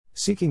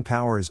Seeking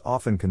Power is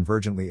Often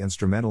Convergently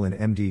Instrumental in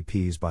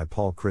MDPs by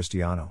Paul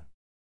Christiano.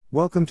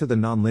 Welcome to the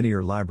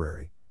Nonlinear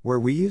Library, where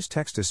we use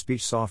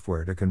text-to-speech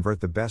software to convert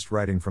the best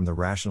writing from the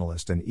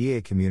Rationalist and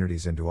EA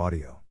communities into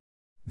audio.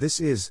 This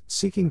is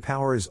Seeking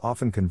Power is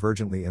Often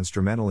Convergently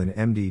Instrumental in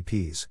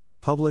MDPs,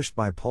 published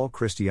by Paul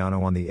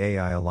Christiano on the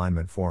AI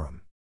Alignment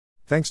Forum.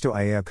 Thanks to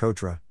Ajeya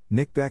Cotra,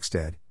 Nick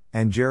Beckstead,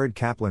 and Jared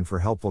Kaplan for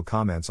helpful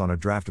comments on a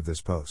draft of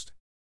this post.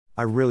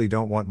 I really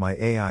don't want my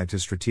AI to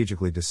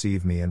strategically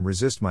deceive me and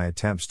resist my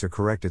attempts to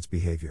correct its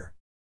behavior.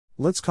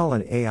 Let's call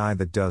an AI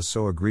that does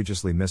so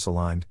egregiously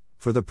misaligned,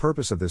 for the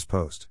purpose of this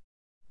post.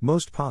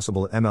 Most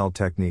possible ML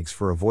techniques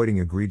for avoiding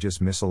egregious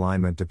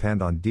misalignment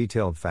depend on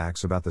detailed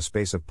facts about the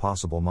space of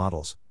possible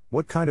models.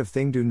 What kind of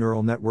thing do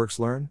neural networks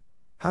learn?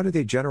 How do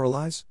they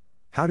generalize?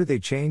 How do they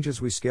change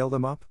as we scale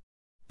them up?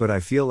 But I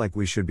feel like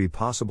we should be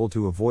possible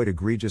to avoid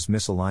egregious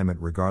misalignment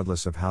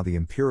regardless of how the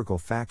empirical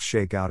facts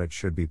shake out. It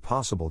should be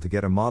possible to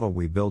get a model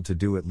we build to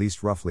do at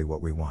least roughly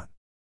what we want.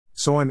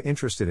 So I'm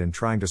interested in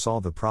trying to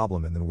solve the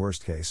problem in the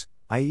worst case,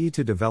 i.e.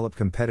 to develop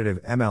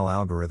competitive ML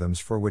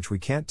algorithms for which we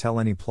can't tell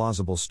any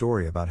plausible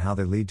story about how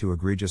they lead to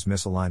egregious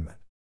misalignment.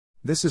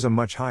 This is a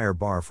much higher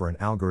bar for an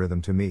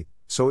algorithm to meet,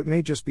 so it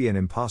may just be an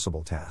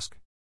impossible task.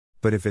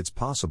 But if it's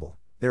possible,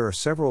 there are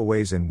several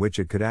ways in which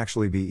it could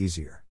actually be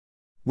easier.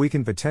 We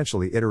can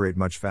potentially iterate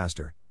much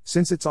faster,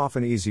 since it's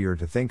often easier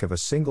to think of a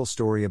single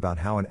story about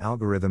how an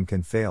algorithm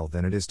can fail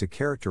than it is to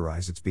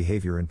characterize its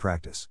behavior in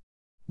practice.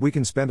 We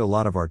can spend a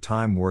lot of our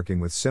time working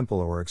with simple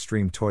or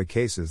extreme toy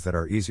cases that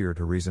are easier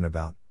to reason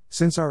about,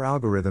 since our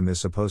algorithm is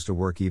supposed to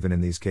work even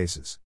in these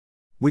cases.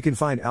 We can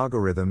find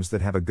algorithms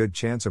that have a good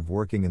chance of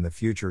working in the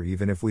future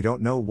even if we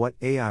don't know what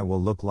AI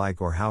will look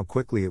like or how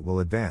quickly it will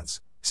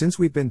advance, since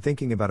we've been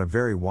thinking about a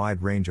very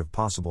wide range of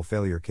possible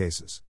failure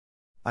cases.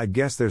 I'd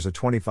guess there's a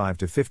 25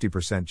 to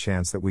 50%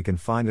 chance that we can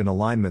find an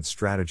alignment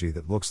strategy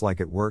that looks like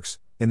it works,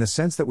 in the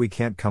sense that we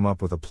can't come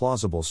up with a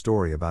plausible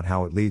story about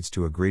how it leads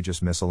to egregious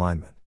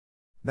misalignment.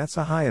 That's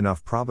a high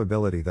enough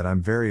probability that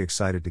I'm very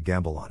excited to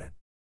gamble on it.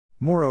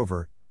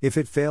 Moreover, if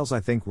it fails, I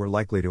think we're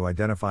likely to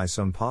identify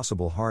some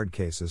possible hard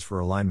cases for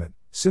alignment,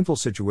 simple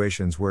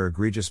situations where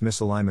egregious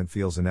misalignment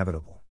feels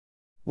inevitable.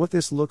 What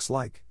this looks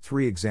like,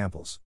 3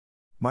 examples.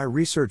 My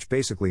research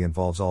basically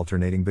involves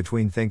alternating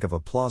between think of a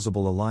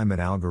plausible alignment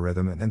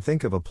algorithm and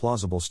think of a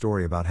plausible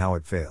story about how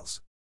it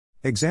fails.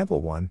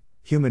 Example 1,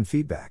 human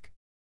feedback.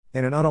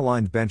 In an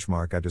unaligned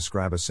benchmark, I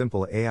describe a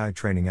simple AI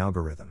training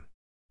algorithm.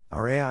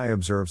 Our AI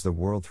observes the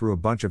world through a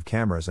bunch of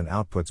cameras and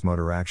outputs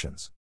motor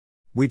actions.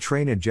 We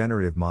train a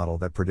generative model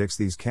that predicts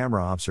these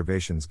camera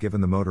observations given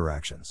the motor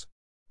actions.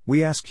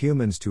 We ask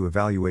humans to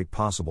evaluate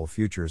possible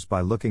futures by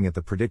looking at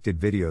the predicted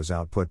videos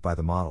output by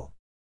the model.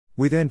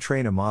 We then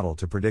train a model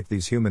to predict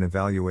these human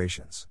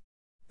evaluations.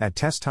 At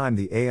test time,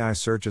 the AI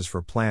searches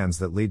for plans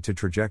that lead to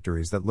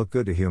trajectories that look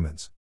good to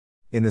humans.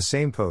 In the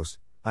same post,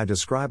 I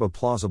describe a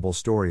plausible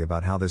story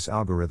about how this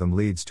algorithm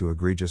leads to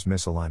egregious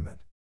misalignment.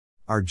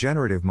 Our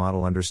generative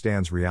model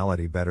understands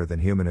reality better than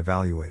human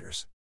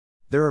evaluators.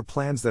 There are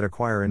plans that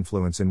acquire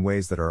influence in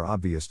ways that are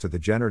obvious to the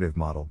generative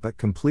model but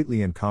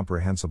completely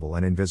incomprehensible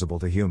and invisible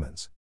to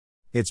humans.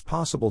 It's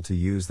possible to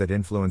use that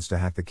influence to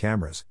hack the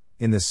cameras,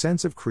 in the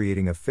sense of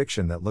creating a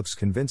fiction that looks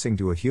convincing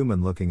to a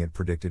human looking at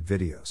predicted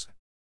videos.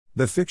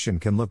 The fiction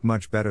can look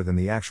much better than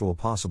the actual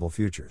possible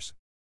futures.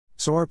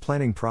 So our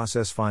planning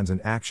process finds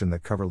an action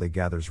that covertly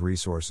gathers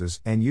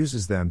resources and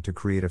uses them to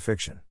create a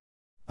fiction.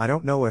 I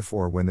don't know if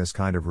or when this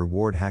kind of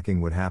reward hacking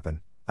would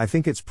happen. I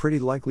think it's pretty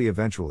likely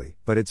eventually,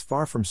 but it's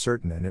far from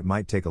certain and it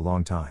might take a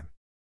long time.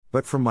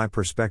 But from my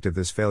perspective,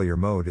 this failure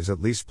mode is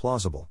at least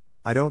plausible.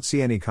 I don't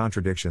see any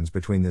contradictions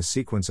between this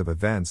sequence of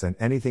events and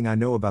anything I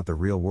know about the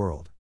real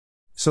world.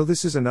 So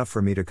this is enough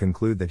for me to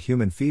conclude that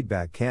human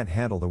feedback can't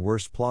handle the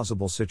worst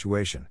plausible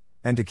situation,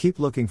 and to keep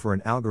looking for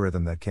an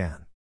algorithm that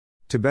can.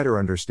 To better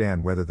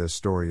understand whether this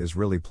story is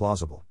really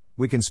plausible,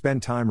 we can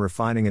spend time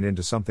refining it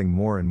into something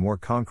more and more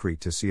concrete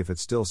to see if it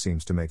still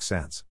seems to make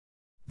sense.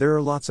 There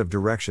are lots of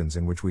directions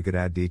in which we could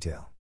add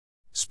detail.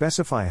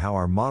 Specify how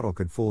our model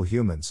could fool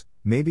humans.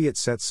 Maybe it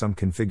sets some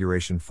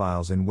configuration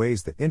files in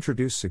ways that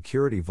introduce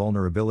security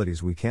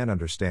vulnerabilities we can't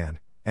understand,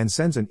 and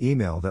sends an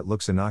email that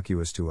looks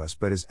innocuous to us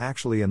but is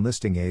actually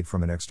enlisting aid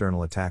from an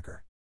external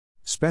attacker.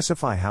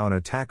 Specify how an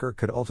attacker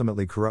could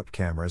ultimately corrupt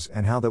cameras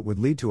and how that would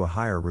lead to a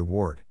higher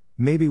reward.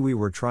 Maybe we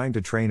were trying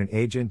to train an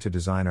agent to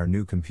design our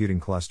new computing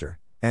cluster,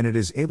 and it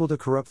is able to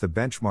corrupt the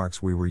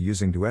benchmarks we were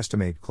using to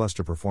estimate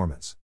cluster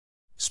performance.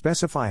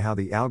 Specify how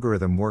the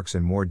algorithm works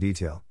in more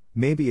detail.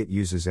 Maybe it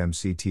uses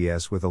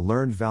MCTS with a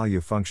learned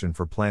value function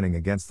for planning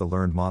against the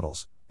learned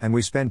models, and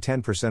we spend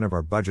 10% of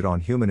our budget on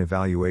human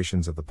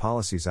evaluations of the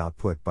policies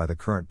output by the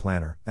current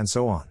planner, and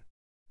so on.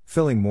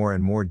 Filling more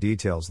and more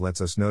details lets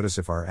us notice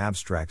if our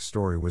abstract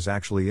story was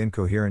actually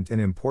incoherent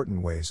in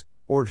important ways,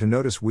 or to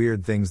notice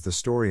weird things the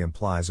story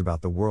implies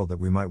about the world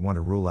that we might want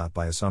to rule out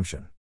by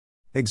assumption.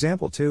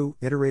 Example 2,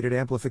 iterated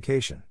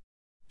amplification.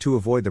 To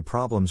avoid the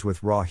problems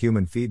with raw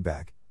human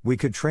feedback, we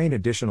could train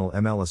additional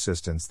ML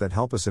assistants that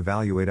help us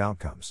evaluate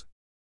outcomes.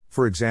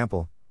 For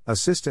example,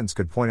 Assistants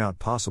could point out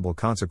possible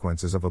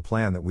consequences of a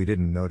plan that we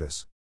didn't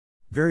notice.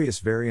 Various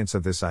variants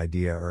of this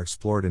idea are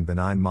explored in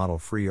benign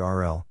model-free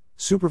RL,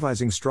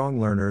 supervising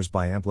strong learners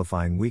by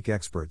amplifying weak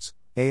experts,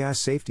 AI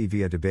safety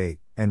via debate,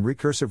 and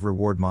recursive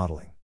reward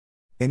modeling.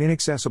 In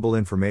Inaccessible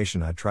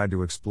Information, I tried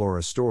to explore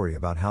a story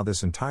about how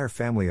this entire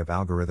family of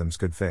algorithms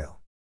could fail.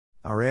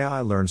 Our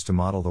AI learns to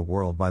model the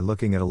world by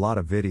looking at a lot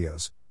of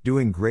videos,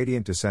 doing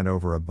gradient descent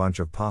over a bunch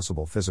of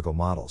possible physical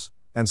models,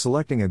 and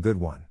selecting a good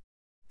one.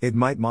 It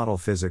might model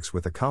physics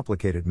with a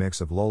complicated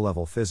mix of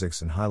low-level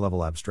physics and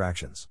high-level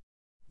abstractions.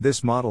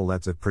 This model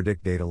lets it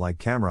predict data like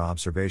camera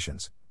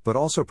observations, but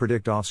also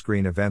predict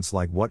off-screen events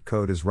like what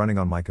code is running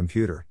on my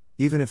computer,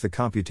 even if the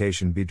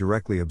computation be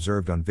directly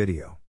observed on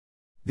video.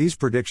 These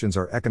predictions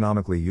are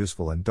economically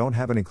useful and don't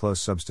have any close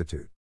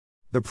substitute.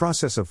 The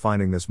process of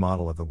finding this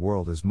model of the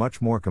world is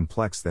much more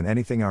complex than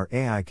anything our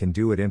AI can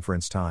do at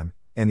inference time,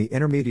 and the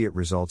intermediate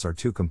results are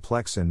too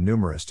complex and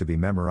numerous to be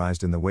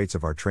memorized in the weights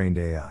of our trained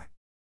AI.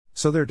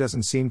 So there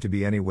doesn't seem to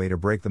be any way to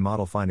break the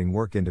model finding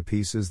work into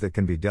pieces that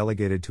can be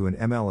delegated to an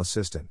ML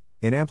assistant,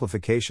 in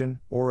amplification,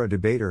 or a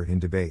debater in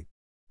debate.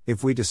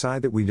 If we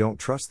decide that we don't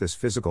trust this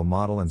physical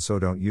model and so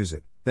don't use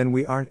it, then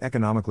we aren't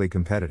economically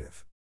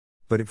competitive.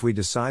 But if we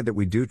decide that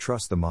we do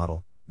trust the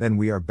model, then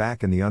we are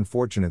back in the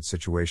unfortunate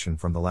situation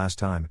from the last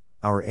time.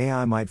 Our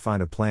AI might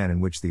find a plan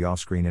in which the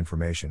off-screen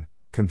information,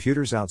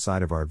 computers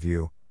outside of our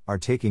view, are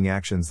taking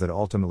actions that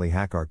ultimately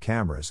hack our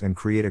cameras and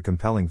create a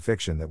compelling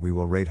fiction that we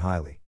will rate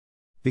highly.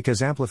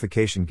 Because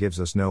amplification gives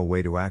us no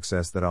way to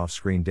access that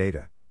off-screen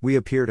data, we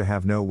appear to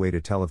have no way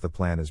to tell if the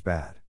plan is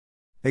bad.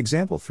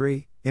 Example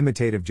 3,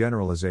 Imitative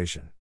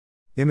Generalization.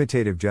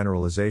 Imitative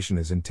generalization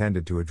is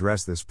intended to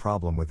address this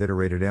problem with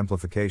iterated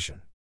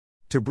amplification.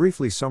 To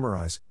briefly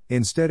summarize,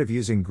 instead of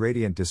using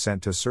gradient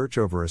descent to search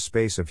over a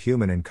space of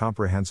human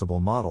incomprehensible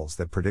models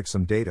that predict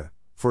some data,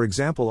 for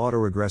example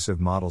autoregressive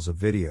models of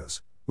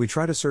videos, we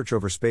try to search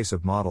over space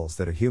of models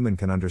that a human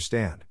can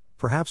understand,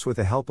 perhaps with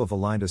the help of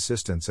aligned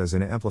assistants as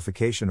in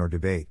amplification or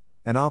debate,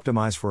 and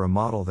optimize for a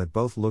model that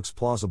both looks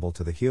plausible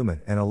to the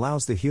human and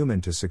allows the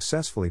human to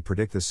successfully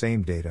predict the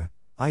same data,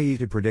 i.e.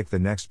 to predict the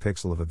next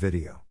pixel of a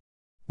video.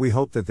 We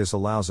hope that this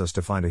allows us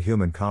to find a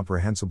human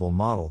comprehensible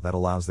model that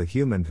allows the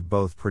human to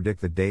both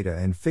predict the data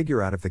and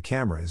figure out if the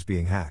camera is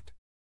being hacked.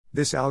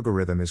 This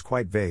algorithm is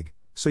quite vague,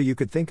 so you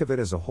could think of it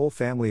as a whole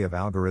family of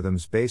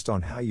algorithms based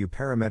on how you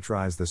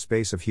parameterize the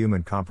space of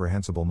human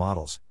comprehensible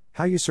models,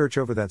 how you search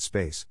over that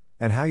space,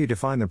 and how you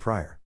define the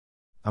prior.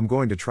 I'm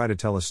going to try to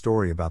tell a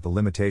story about the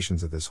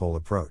limitations of this whole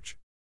approach.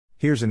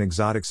 Here's an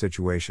exotic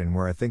situation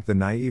where I think the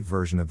naive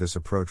version of this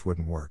approach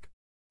wouldn't work.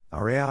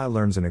 Our AI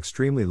learns an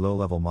extremely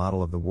low-level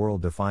model of the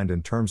world defined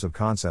in terms of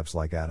concepts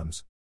like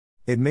atoms.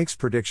 It makes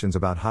predictions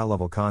about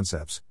high-level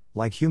concepts,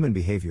 like human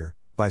behavior,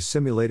 by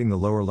simulating the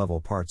lower-level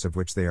parts of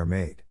which they are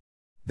made.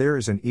 There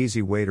is an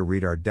easy way to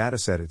read our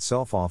dataset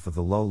itself off of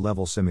the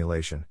low-level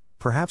simulation.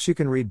 Perhaps you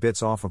can read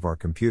bits off of our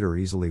computer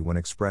easily when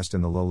expressed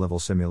in the low-level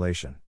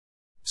simulation.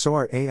 So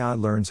our AI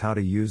learns how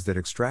to use that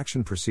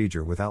extraction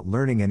procedure without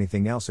learning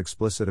anything else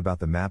explicit about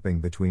the mapping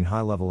between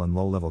high-level and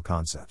low-level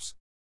concepts.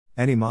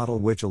 Any model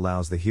which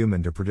allows the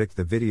human to predict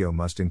the video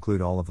must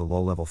include all of the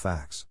low-level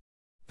facts.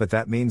 But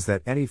that means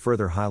that any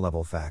further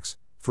high-level facts,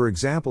 for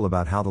example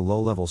about how the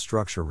low-level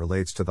structure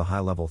relates to the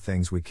high-level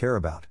things we care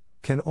about,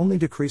 can only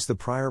decrease the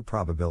prior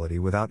probability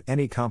without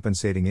any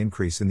compensating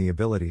increase in the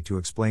ability to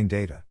explain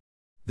data.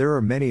 There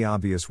are many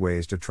obvious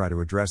ways to try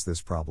to address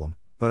this problem,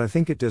 but I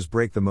think it does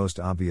break the most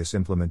obvious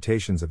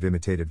implementations of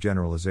imitative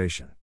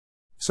generalization.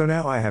 So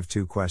now I have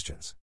two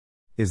questions.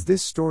 Is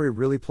this story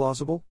really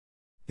plausible?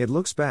 It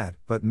looks bad,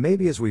 but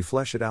maybe as we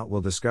flesh it out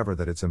we'll discover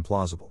that it's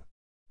implausible.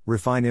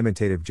 Refine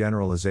imitative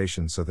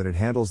generalization so that it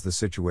handles the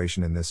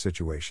situation in this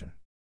situation.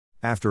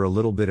 After a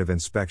little bit of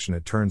inspection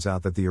it turns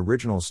out that the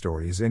original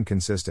story is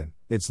inconsistent.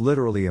 It's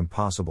literally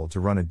impossible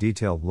to run a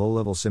detailed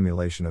low-level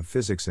simulation of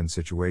physics in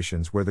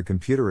situations where the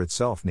computer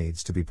itself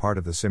needs to be part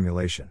of the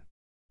simulation.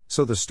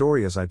 So the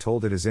story as I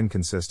told it is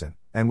inconsistent,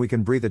 and we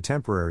can breathe a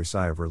temporary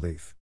sigh of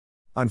relief.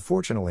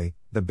 Unfortunately,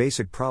 the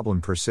basic problem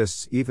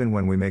persists even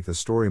when we make the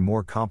story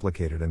more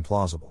complicated and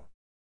plausible.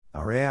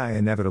 Our AI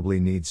inevitably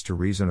needs to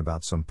reason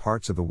about some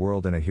parts of the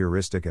world in a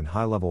heuristic and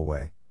high-level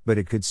way, but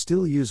it could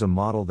still use a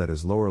model that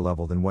is lower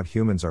level than what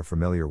humans are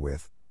familiar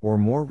with, or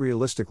more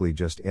realistically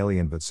just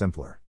alien but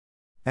simpler.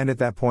 And at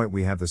that point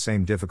we have the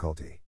same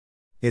difficulty.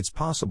 It's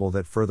possible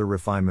that further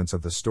refinements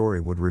of the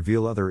story would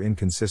reveal other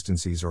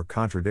inconsistencies or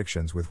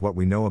contradictions with what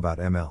we know about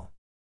ML.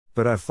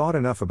 But I've thought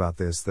enough about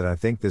this that I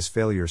think this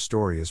failure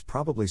story is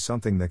probably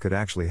something that could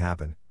actually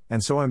happen,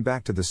 and so I'm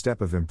back to the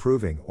step of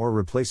improving or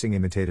replacing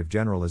imitative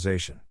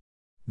generalization.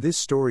 This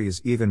story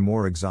is even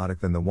more exotic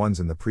than the ones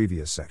in the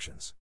previous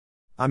sections.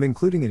 I'm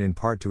including it in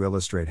part to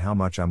illustrate how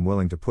much I'm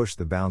willing to push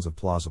the bounds of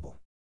plausible.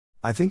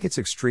 I think it's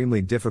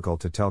extremely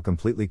difficult to tell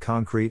completely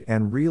concrete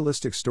and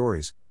realistic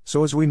stories,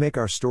 so as we make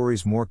our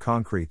stories more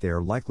concrete they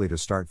are likely to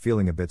start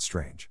feeling a bit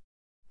strange.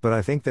 But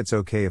I think that's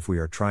okay if we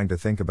are trying to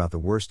think about the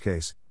worst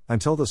case,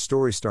 until the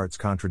story starts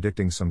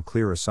contradicting some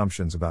clear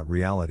assumptions about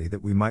reality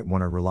that we might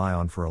want to rely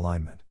on for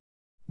alignment.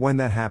 When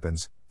that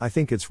happens, I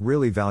think it's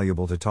really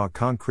valuable to talk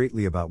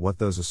concretely about what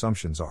those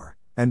assumptions are,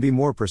 and be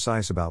more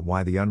precise about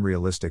why the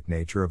unrealistic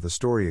nature of the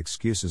story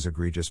excuses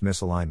egregious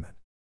misalignment.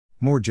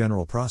 More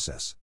general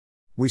process.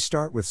 We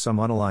start with some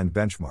unaligned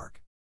benchmark.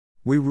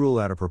 We rule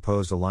out a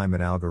proposed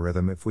alignment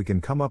algorithm if we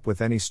can come up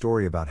with any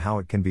story about how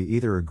it can be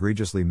either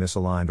egregiously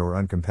misaligned or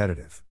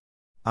uncompetitive.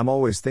 I'm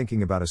always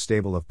thinking about a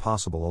stable of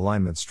possible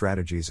alignment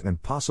strategies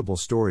and possible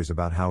stories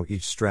about how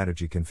each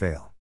strategy can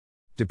fail.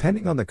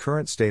 Depending on the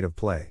current state of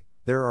play,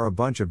 there are a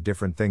bunch of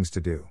different things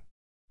to do.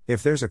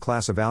 If there's a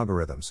class of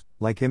algorithms,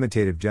 like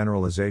imitative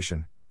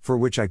generalization, for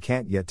which I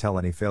can't yet tell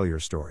any failure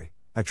story,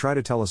 I try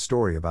to tell a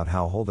story about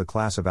how a whole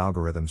class of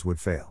algorithms would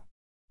fail.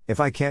 If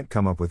I can't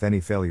come up with any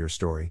failure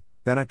story,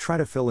 then I try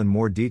to fill in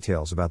more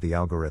details about the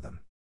algorithm.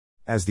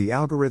 As the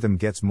algorithm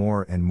gets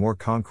more and more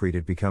concrete,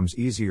 it becomes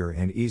easier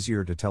and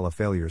easier to tell a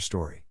failure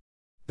story.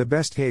 The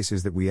best case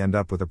is that we end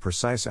up with a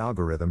precise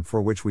algorithm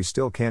for which we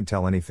still can't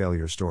tell any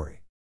failure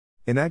story.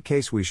 In that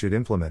case, we should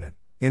implement it.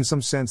 In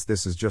some sense,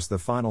 this is just the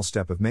final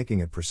step of making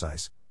it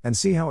precise, and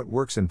see how it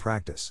works in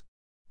practice.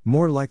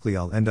 More likely,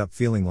 I'll end up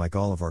feeling like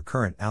all of our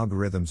current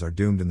algorithms are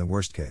doomed in the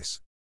worst case.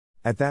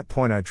 At that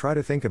point, I try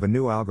to think of a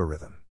new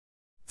algorithm.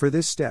 For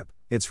this step,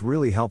 it's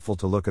really helpful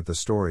to look at the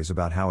stories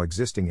about how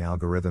existing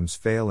algorithms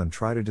fail and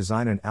try to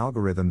design an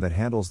algorithm that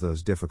handles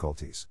those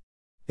difficulties.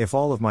 If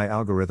all of my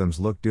algorithms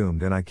look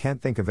doomed and I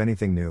can't think of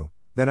anything new,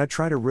 then I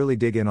try to really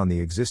dig in on the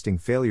existing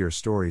failure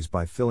stories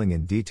by filling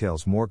in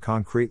details more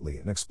concretely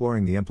and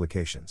exploring the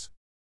implications.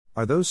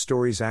 Are those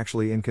stories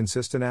actually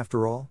inconsistent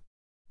after all?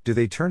 Do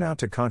they turn out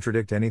to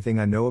contradict anything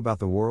I know about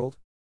the world?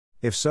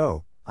 If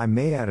so, I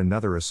may add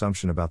another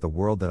assumption about the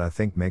world that I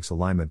think makes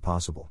alignment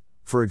possible.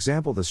 For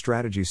example, the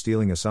strategy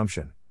stealing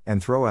assumption,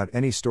 and throw out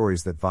any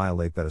stories that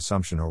violate that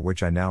assumption or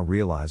which I now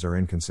realize are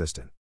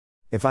inconsistent.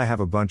 If I have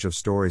a bunch of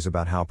stories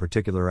about how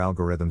particular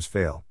algorithms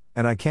fail,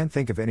 and I can't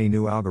think of any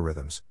new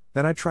algorithms,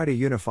 then I try to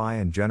unify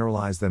and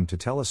generalize them to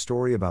tell a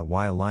story about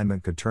why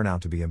alignment could turn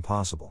out to be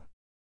impossible.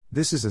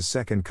 This is a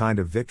second kind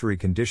of victory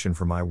condition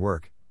for my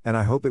work, and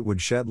I hope it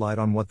would shed light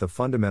on what the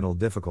fundamental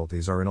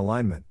difficulties are in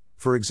alignment,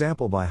 for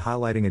example by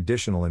highlighting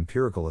additional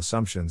empirical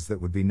assumptions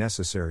that would be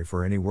necessary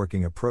for any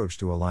working approach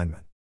to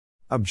alignment.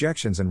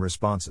 Objections and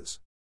responses.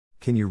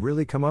 Can you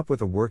really come up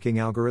with a working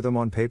algorithm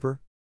on paper?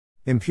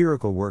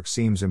 Empirical work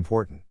seems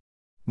important.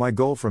 My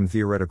goal from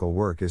theoretical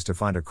work is to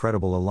find a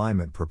credible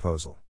alignment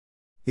proposal.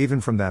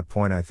 Even from that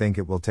point, I think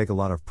it will take a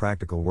lot of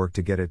practical work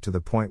to get it to the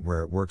point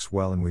where it works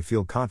well and we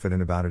feel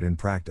confident about it in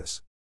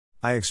practice.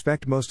 I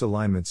expect most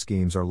alignment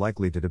schemes are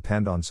likely to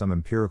depend on some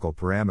empirical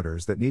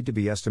parameters that need to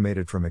be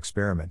estimated from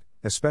experiment,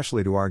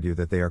 especially to argue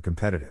that they are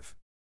competitive.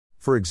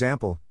 For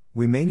example,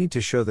 we may need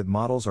to show that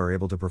models are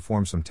able to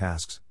perform some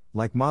tasks,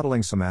 like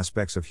modeling some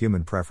aspects of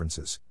human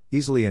preferences,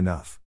 easily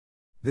enough.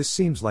 This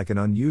seems like an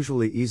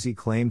unusually easy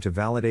claim to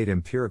validate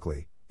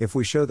empirically. If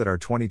we show that our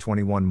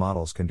 2021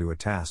 models can do a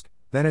task,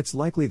 then it's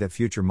likely that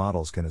future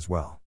models can as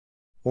well.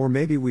 Or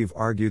maybe we've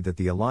argued that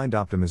the aligned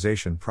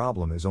optimization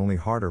problem is only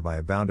harder by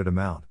a bounded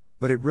amount,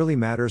 but it really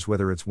matters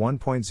whether it's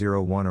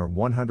 1.01 or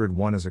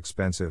 101 is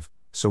expensive,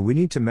 so we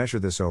need to measure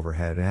this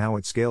overhead and how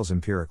it scales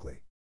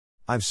empirically.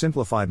 I've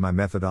simplified my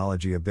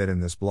methodology a bit in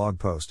this blog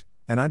post,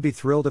 and I'd be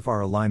thrilled if our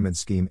alignment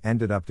scheme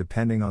ended up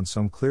depending on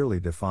some clearly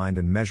defined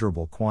and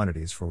measurable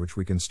quantities for which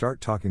we can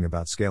start talking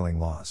about scaling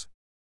laws.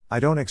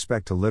 I don't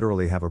expect to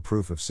literally have a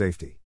proof of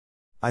safety.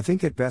 I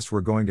think at best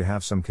we're going to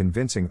have some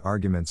convincing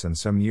arguments and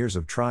some years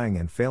of trying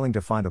and failing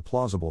to find a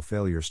plausible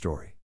failure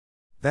story.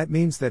 That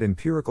means that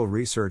empirical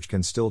research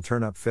can still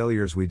turn up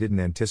failures we didn't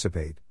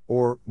anticipate,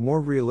 or, more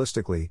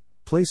realistically,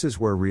 places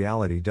where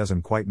reality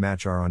doesn't quite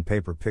match our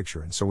on-paper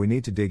picture, and so we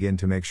need to dig in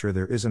to make sure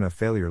there isn't a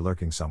failure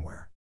lurking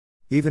somewhere.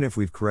 Even if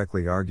we've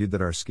correctly argued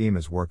that our scheme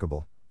is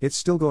workable, it's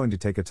still going to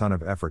take a ton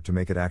of effort to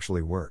make it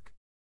actually work.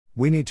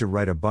 We need to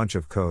write a bunch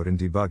of code and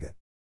debug it.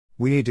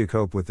 We need to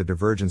cope with the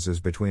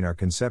divergences between our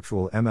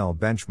conceptual ML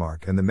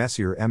benchmark and the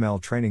messier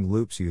ML training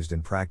loops used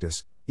in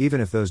practice, even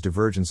if those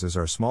divergences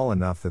are small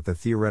enough that the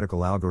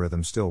theoretical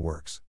algorithm still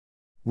works.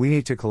 We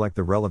need to collect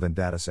the relevant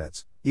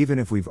datasets, even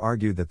if we've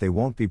argued that they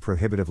won't be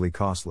prohibitively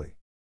costly.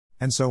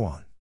 And so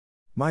on.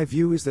 My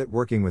view is that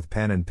working with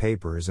pen and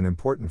paper is an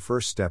important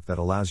first step that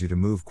allows you to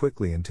move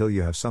quickly until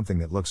you have something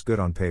that looks good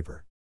on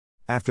paper.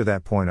 After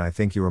that point, I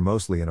think you are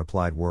mostly an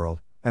applied world,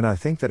 and I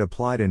think that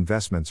applied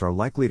investments are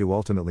likely to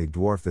ultimately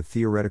dwarf the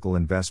theoretical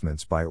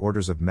investments by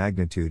orders of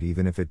magnitude,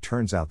 even if it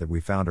turns out that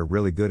we found a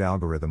really good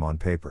algorithm on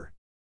paper.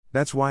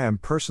 That's why I'm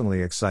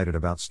personally excited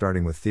about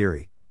starting with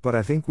theory, but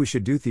I think we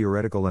should do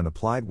theoretical and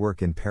applied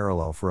work in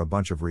parallel for a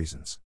bunch of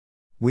reasons.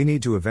 We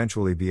need to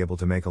eventually be able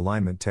to make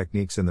alignment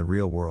techniques in the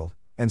real world,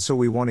 and so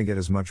we want to get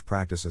as much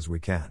practice as we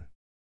can.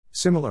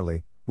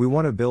 Similarly, we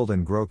want to build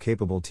and grow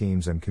capable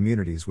teams and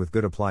communities with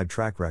good applied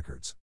track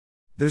records.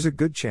 There's a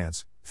good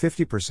chance,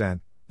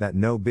 50%, that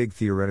no big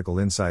theoretical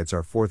insights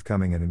are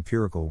forthcoming and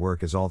empirical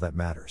work is all that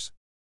matters.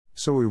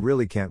 So we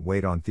really can't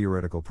wait on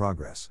theoretical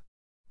progress.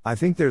 I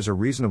think there's a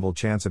reasonable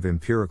chance of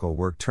empirical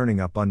work turning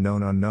up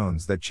unknown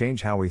unknowns that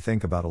change how we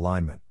think about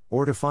alignment,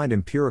 or to find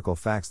empirical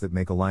facts that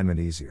make alignment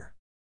easier.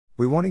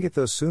 We want to get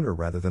those sooner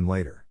rather than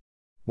later.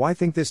 Why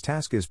think this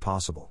task is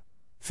possible?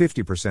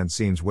 50%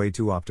 seems way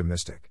too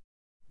optimistic.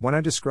 When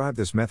I describe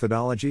this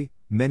methodology,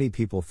 many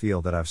people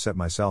feel that I've set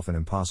myself an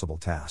impossible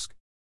task.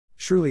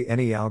 Surely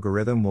any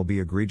algorithm will be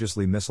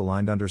egregiously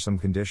misaligned under some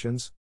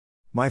conditions?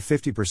 My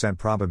 50%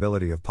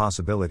 probability of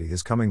possibility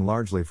is coming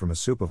largely from a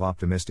soup of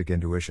optimistic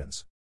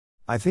intuitions.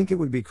 I think it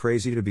would be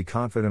crazy to be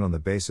confident on the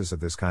basis of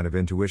this kind of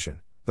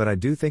intuition, but I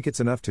do think it's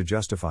enough to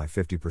justify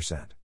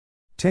 50%.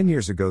 10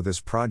 years ago this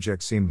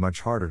project seemed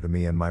much harder to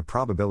me and my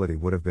probability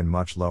would have been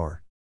much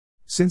lower.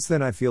 Since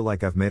then I feel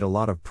like I've made a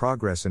lot of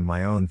progress in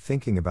my own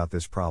thinking about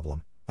this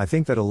problem. I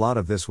think that a lot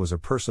of this was a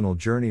personal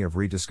journey of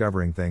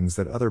rediscovering things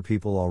that other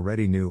people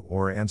already knew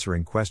or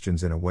answering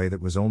questions in a way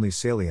that was only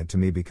salient to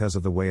me because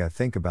of the way I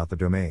think about the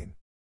domain.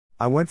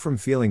 I went from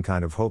feeling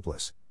kind of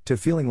hopeless, to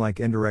feeling like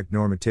indirect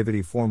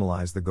normativity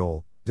formalized the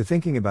goal, to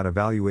thinking about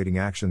evaluating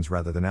actions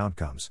rather than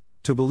outcomes,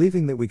 to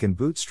believing that we can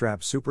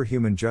bootstrap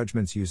superhuman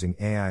judgments using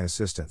AI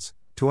assistance,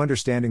 to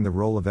understanding the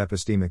role of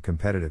epistemic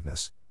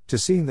competitiveness, to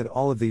seeing that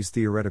all of these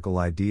theoretical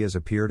ideas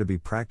appear to be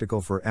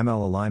practical for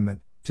ML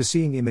alignment, to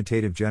seeing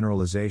imitative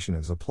generalization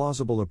as a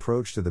plausible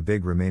approach to the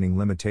big remaining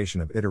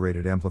limitation of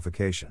iterated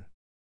amplification.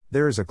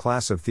 There is a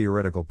class of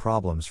theoretical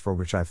problems for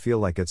which I feel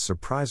like it's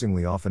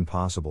surprisingly often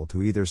possible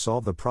to either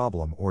solve the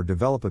problem or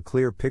develop a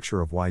clear picture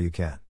of why you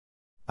can.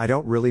 I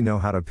don't really know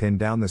how to pin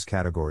down this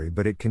category,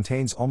 but it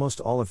contains almost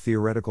all of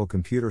theoretical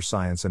computer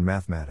science and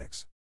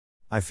mathematics.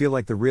 I feel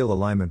like the real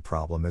alignment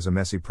problem is a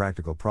messy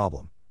practical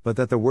problem, but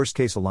that the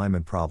worst-case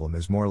alignment problem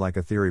is more like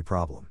a theory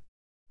problem.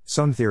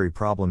 Some theory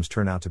problems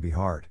turn out to be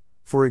hard.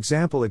 For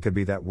example, it could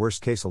be that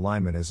worst-case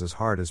alignment is as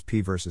hard as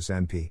P versus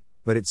NP,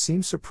 but it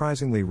seems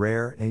surprisingly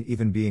rare, and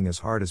even being as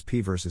hard as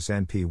P versus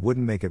NP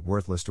wouldn't make it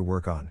worthless to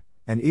work on.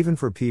 And even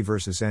for P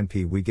versus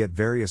NP we get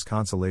various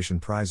consolation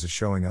prizes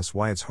showing us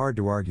why it's hard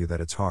to argue that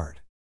it's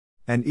hard.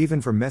 And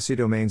even for messy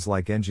domains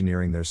like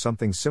engineering there's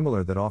something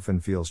similar that often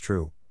feels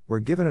true, where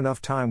given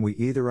enough time we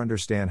either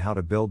understand how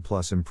to build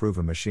plus improve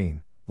a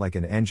machine, like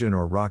an engine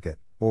or rocket,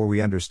 or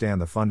we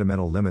understand the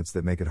fundamental limits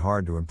that make it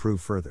hard to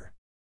improve further.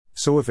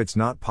 So if it's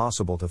not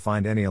possible to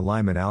find any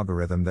alignment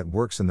algorithm that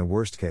works in the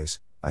worst case,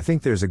 I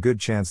think there's a good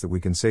chance that we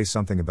can say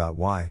something about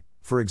why,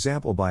 for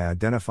example by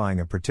identifying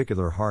a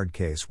particular hard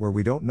case where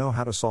we don't know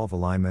how to solve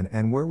alignment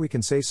and where we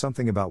can say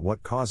something about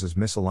what causes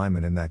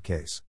misalignment in that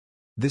case.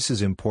 This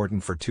is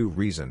important for two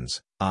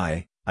reasons.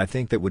 I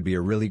think that would be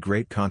a really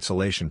great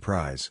consolation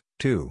prize.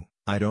 2.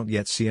 I don't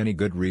yet see any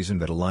good reason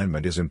that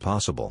alignment is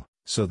impossible,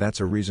 so that's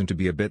a reason to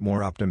be a bit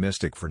more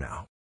optimistic for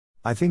now.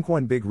 I think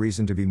one big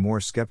reason to be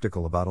more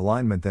skeptical about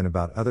alignment than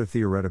about other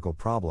theoretical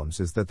problems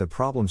is that the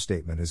problem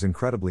statement is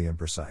incredibly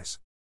imprecise.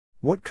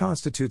 What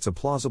constitutes a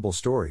plausible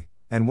story,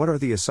 and what are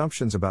the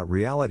assumptions about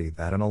reality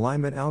that an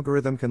alignment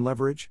algorithm can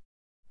leverage?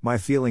 My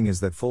feeling is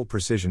that full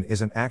precision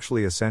isn't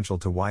actually essential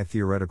to why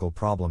theoretical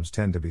problems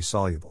tend to be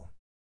soluble.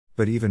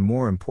 But even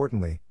more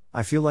importantly,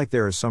 I feel like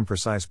there is some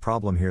precise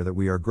problem here that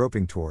we are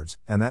groping towards,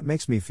 and that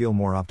makes me feel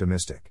more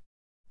optimistic.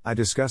 I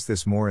discuss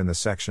this more in the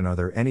section Are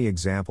there any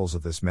examples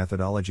of this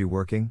methodology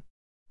working?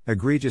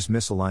 Egregious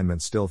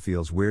misalignment still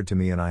feels weird to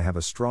me and I have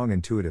a strong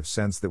intuitive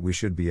sense that we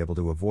should be able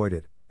to avoid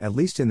it, at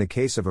least in the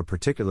case of a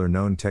particular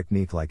known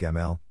technique like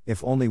ML,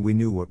 if only we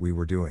knew what we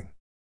were doing.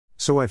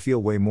 So I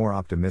feel way more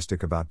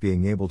optimistic about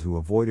being able to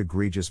avoid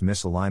egregious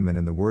misalignment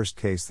in the worst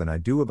case than I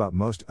do about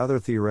most other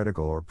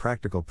theoretical or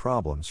practical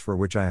problems for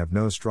which I have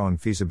no strong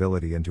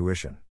feasibility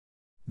intuition.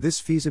 This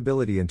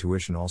feasibility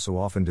intuition also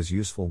often does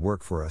useful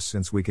work for us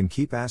since we can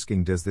keep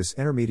asking, does this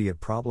intermediate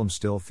problem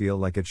still feel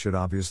like it should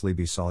obviously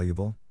be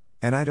soluble?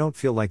 And I don't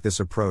feel like this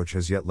approach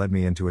has yet led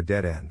me into a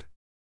dead end.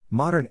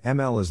 Modern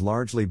ML is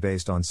largely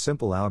based on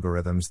simple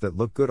algorithms that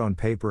look good on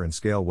paper and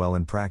scale well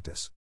in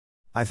practice.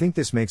 I think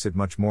this makes it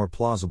much more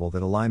plausible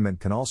that alignment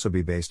can also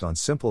be based on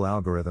simple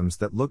algorithms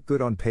that look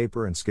good on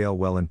paper and scale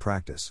well in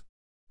practice.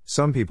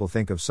 Some people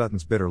think of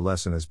Sutton's bitter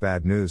lesson as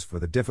bad news for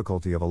the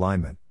difficulty of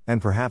alignment,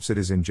 and perhaps it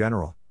is in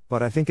general,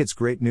 but I think it's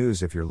great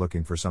news if you're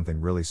looking for something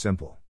really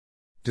simple.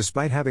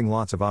 Despite having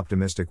lots of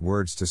optimistic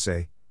words to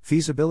say,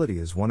 feasibility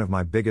is one of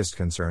my biggest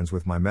concerns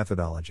with my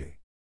methodology.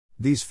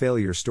 These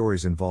failure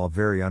stories involve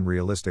very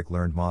unrealistic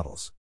learned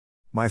models.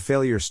 My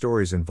failure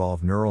stories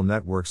involve neural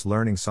networks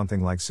learning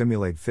something like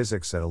simulate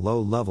physics at a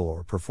low level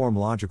or perform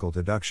logical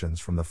deductions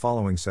from the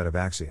following set of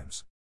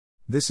axioms.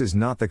 This is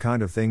not the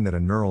kind of thing that a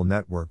neural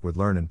network would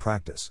learn in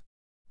practice.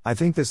 I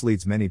think this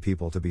leads many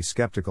people to be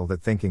skeptical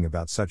that thinking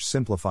about such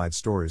simplified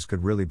stories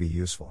could really be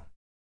useful.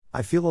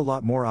 I feel a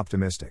lot more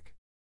optimistic.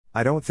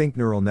 I don't think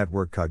neural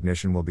network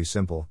cognition will be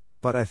simple,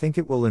 but I think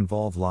it will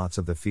involve lots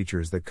of the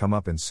features that come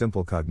up in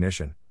simple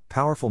cognition.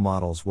 Powerful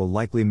models will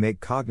likely make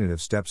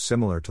cognitive steps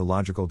similar to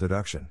logical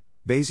deduction,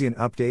 Bayesian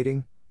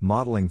updating,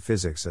 modeling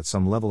physics at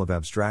some level of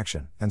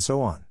abstraction, and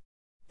so on.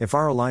 If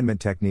our alignment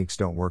techniques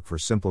don't work for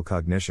simple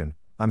cognition,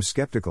 I'm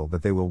skeptical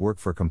that they will work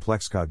for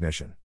complex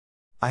cognition.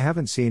 I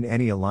haven't seen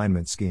any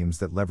alignment schemes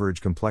that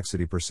leverage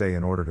complexity per se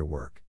in order to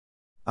work.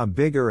 A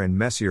bigger and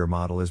messier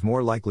model is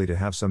more likely to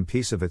have some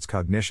piece of its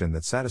cognition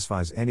that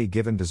satisfies any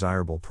given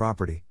desirable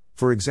property.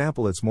 For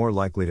example, it's more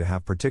likely to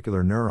have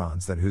particular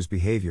neurons whose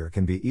behavior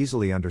can be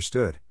easily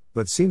understood,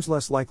 but seems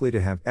less likely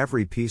to have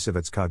every piece of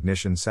its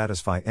cognition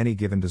satisfy any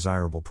given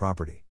desirable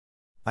property.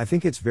 I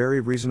think it's very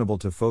reasonable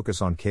to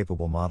focus on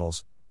capable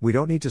models. We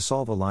don't need to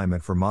solve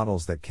alignment for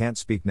models that can't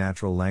speak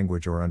natural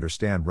language or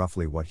understand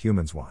roughly what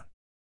humans want.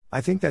 I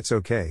think that's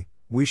okay.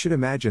 We should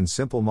imagine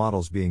simple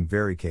models being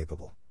very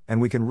capable, and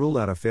we can rule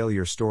out a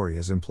failure story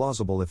as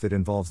implausible if it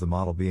involves the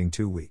model being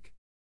too weak.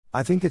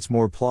 I think it's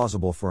more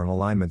plausible for an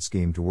alignment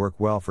scheme to work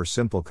well for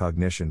simple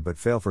cognition but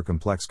fail for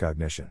complex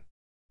cognition.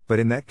 But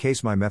in that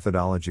case, my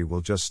methodology will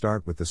just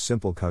start with the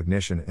simple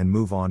cognition and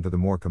move on to the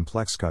more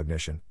complex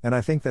cognition, and I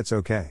think that's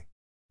okay.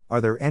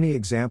 Are there any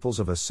examples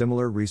of a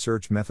similar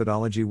research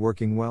methodology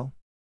working well?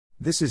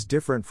 This is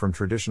different from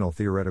traditional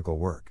theoretical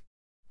work.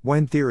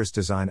 When theorists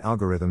design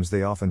algorithms,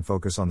 they often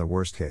focus on the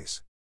worst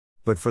case.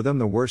 But for them,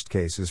 the worst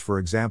case is, for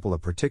example, a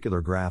particular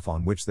graph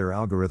on which their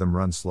algorithm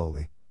runs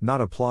slowly, not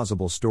a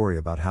plausible story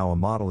about how a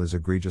model is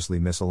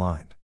egregiously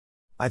misaligned.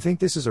 I think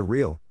this is a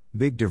real,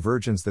 big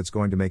divergence that's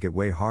going to make it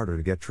way harder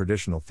to get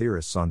traditional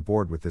theorists on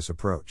board with this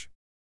approach.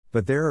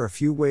 But there are a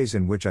few ways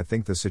in which I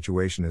think the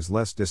situation is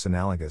less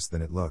disanalogous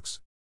than it looks.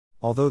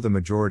 Although the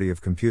majority of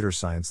computer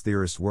science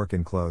theorists work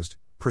in closed,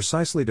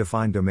 precisely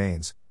defined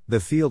domains, the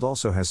field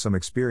also has some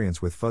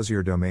experience with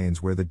fuzzier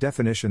domains where the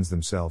definitions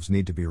themselves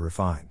need to be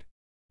refined.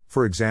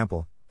 For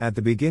example, at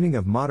the beginning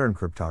of modern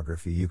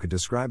cryptography, you could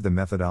describe the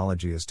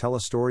methodology as tell a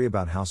story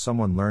about how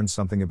someone learned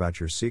something about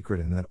your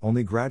secret, and that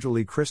only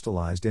gradually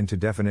crystallized into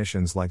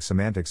definitions like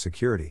semantic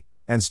security,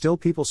 and still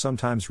people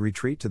sometimes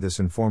retreat to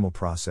this informal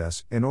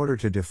process in order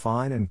to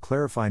define and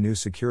clarify new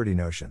security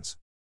notions.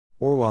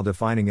 Or while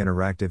defining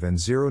interactive and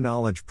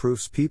zero-knowledge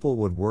proofs, people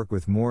would work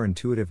with more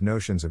intuitive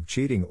notions of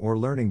cheating or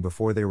learning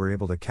before they were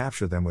able to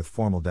capture them with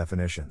formal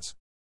definitions.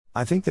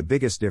 I think the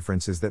biggest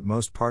difference is that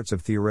most parts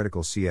of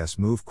theoretical CS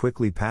move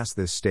quickly past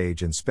this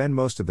stage and spend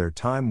most of their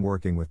time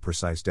working with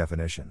precise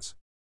definitions.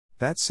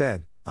 That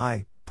said,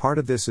 part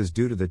of this is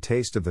due to the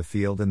taste of the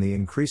field and the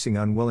increasing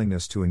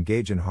unwillingness to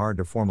engage in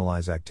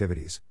hard-to-formalize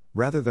activities,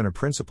 rather than a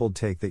principled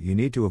take that you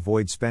need to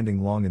avoid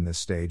spending long in this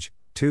stage.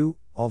 2.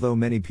 Although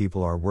many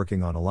people are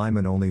working on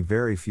alignment, only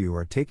very few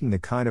are taking the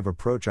kind of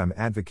approach I'm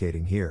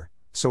advocating here,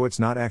 so it's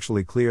not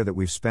actually clear that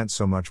we've spent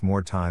so much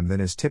more time than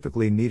is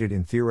typically needed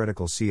in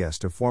theoretical CS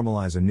to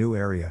formalize a new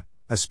area,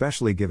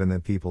 especially given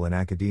that people in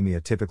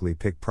academia typically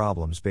pick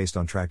problems based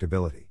on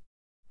tractability.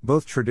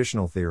 Both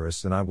traditional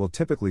theorists and I will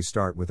typically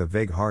start with a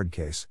vague hard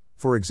case.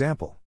 For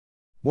example,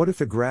 what if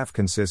the graph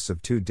consists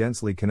of two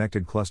densely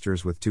connected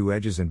clusters with two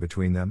edges in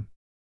between them?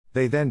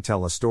 They then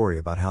tell a story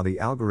about how the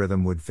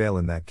algorithm would fail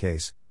in that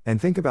case,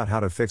 and think about how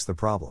to fix the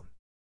problem.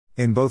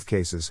 In both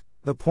cases,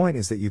 the point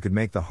is that you could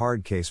make the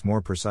hard case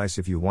more precise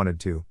if you wanted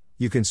to.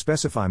 You can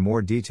specify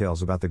more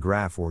details about the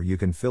graph, or you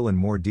can fill in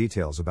more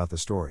details about the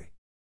story.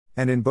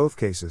 And in both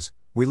cases,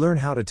 we learn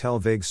how to tell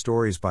vague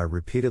stories by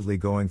repeatedly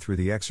going through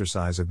the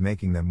exercise of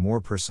making them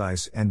more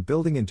precise and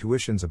building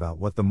intuitions about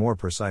what the more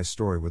precise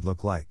story would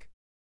look like.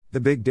 The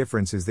big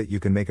difference is that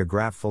you can make a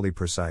graph fully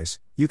precise,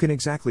 you can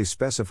exactly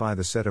specify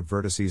the set of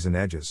vertices and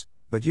edges,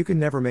 but you can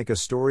never make a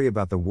story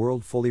about the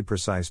world fully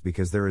precise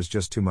because there is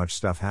just too much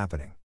stuff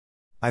happening.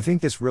 I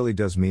think this really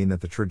does mean that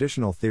the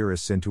traditional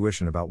theorist's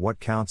intuition about what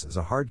counts as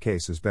a hard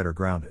case is better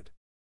grounded.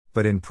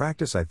 But in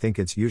practice, I think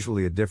it's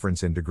usually a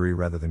difference in degree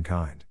rather than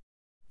kind.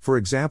 For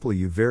example,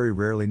 you very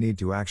rarely need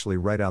to actually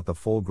write out the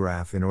full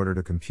graph in order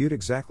to compute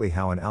exactly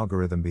how an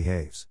algorithm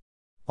behaves.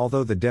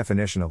 Although the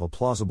definition of a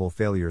plausible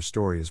failure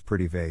story is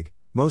pretty vague,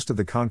 most of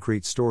the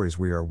concrete stories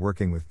we are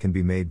working with can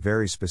be made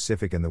very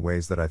specific in the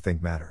ways that I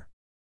think matter.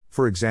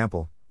 For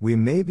example, we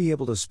may be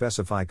able to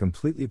specify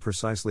completely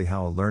precisely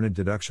how a learned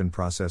deduction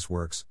process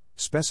works,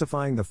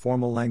 specifying the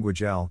formal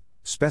language L,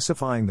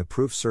 specifying the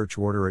proof search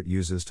order it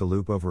uses to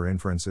loop over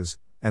inferences,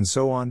 and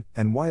so on,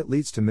 and why it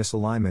leads to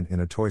misalignment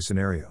in a toy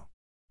scenario.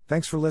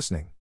 Thanks for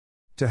listening.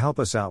 To help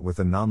us out with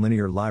the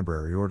Nonlinear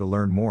Library or to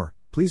learn more,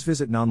 please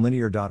visit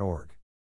nonlinear.org.